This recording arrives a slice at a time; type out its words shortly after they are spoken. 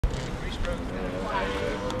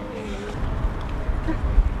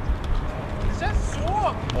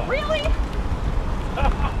Really?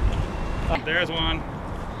 There's one.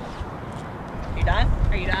 You done?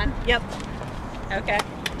 Are you done? Yep. Okay.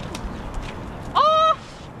 Oh!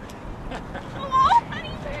 Hello,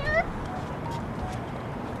 honey bear.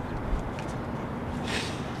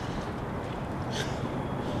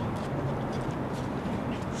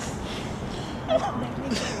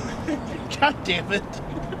 God damn it.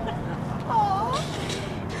 Oh,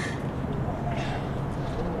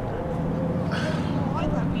 I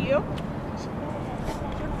love you.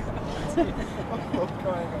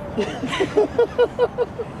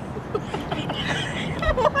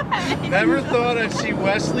 Never thought I'd see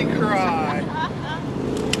Wesley cry.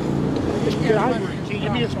 Can you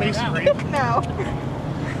give me a space cream? No.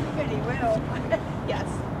 But he will. Yes.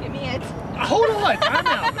 Give me it. Hold on, time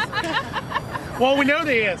out. Well, we know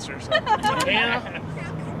the answers. Anna,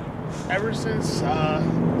 ever since the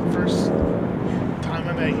first time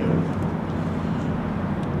I met you,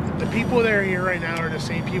 the people that are here right now are the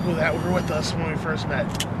same people that were with us when we first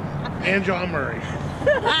met. And John Murray.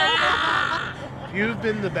 You've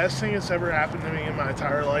been the best thing that's ever happened to me in my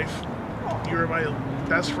entire life. You are my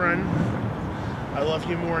best friend. I love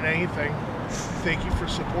you more than anything. Thank you for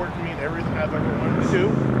supporting me in everything I've ever wanted to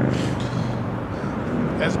do.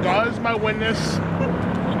 As God is my witness,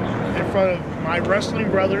 in front of my wrestling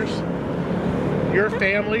brothers, your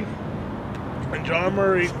family, and John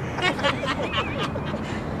Murray,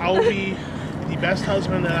 I will be the best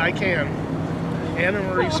husband that I can. Anna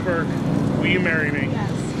Marie Spurk, will you marry me? Yes.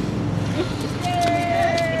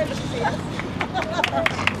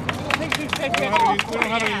 We don't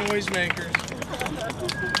have any noisemakers.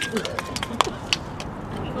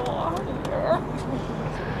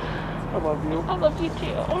 I love you. I love you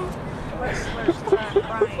too. Wrestler's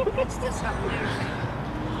Brian. It's just something new.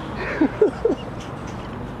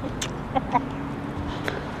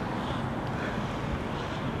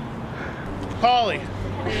 Polly,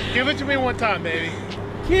 give it to me one time, baby.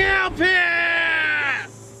 Cupid!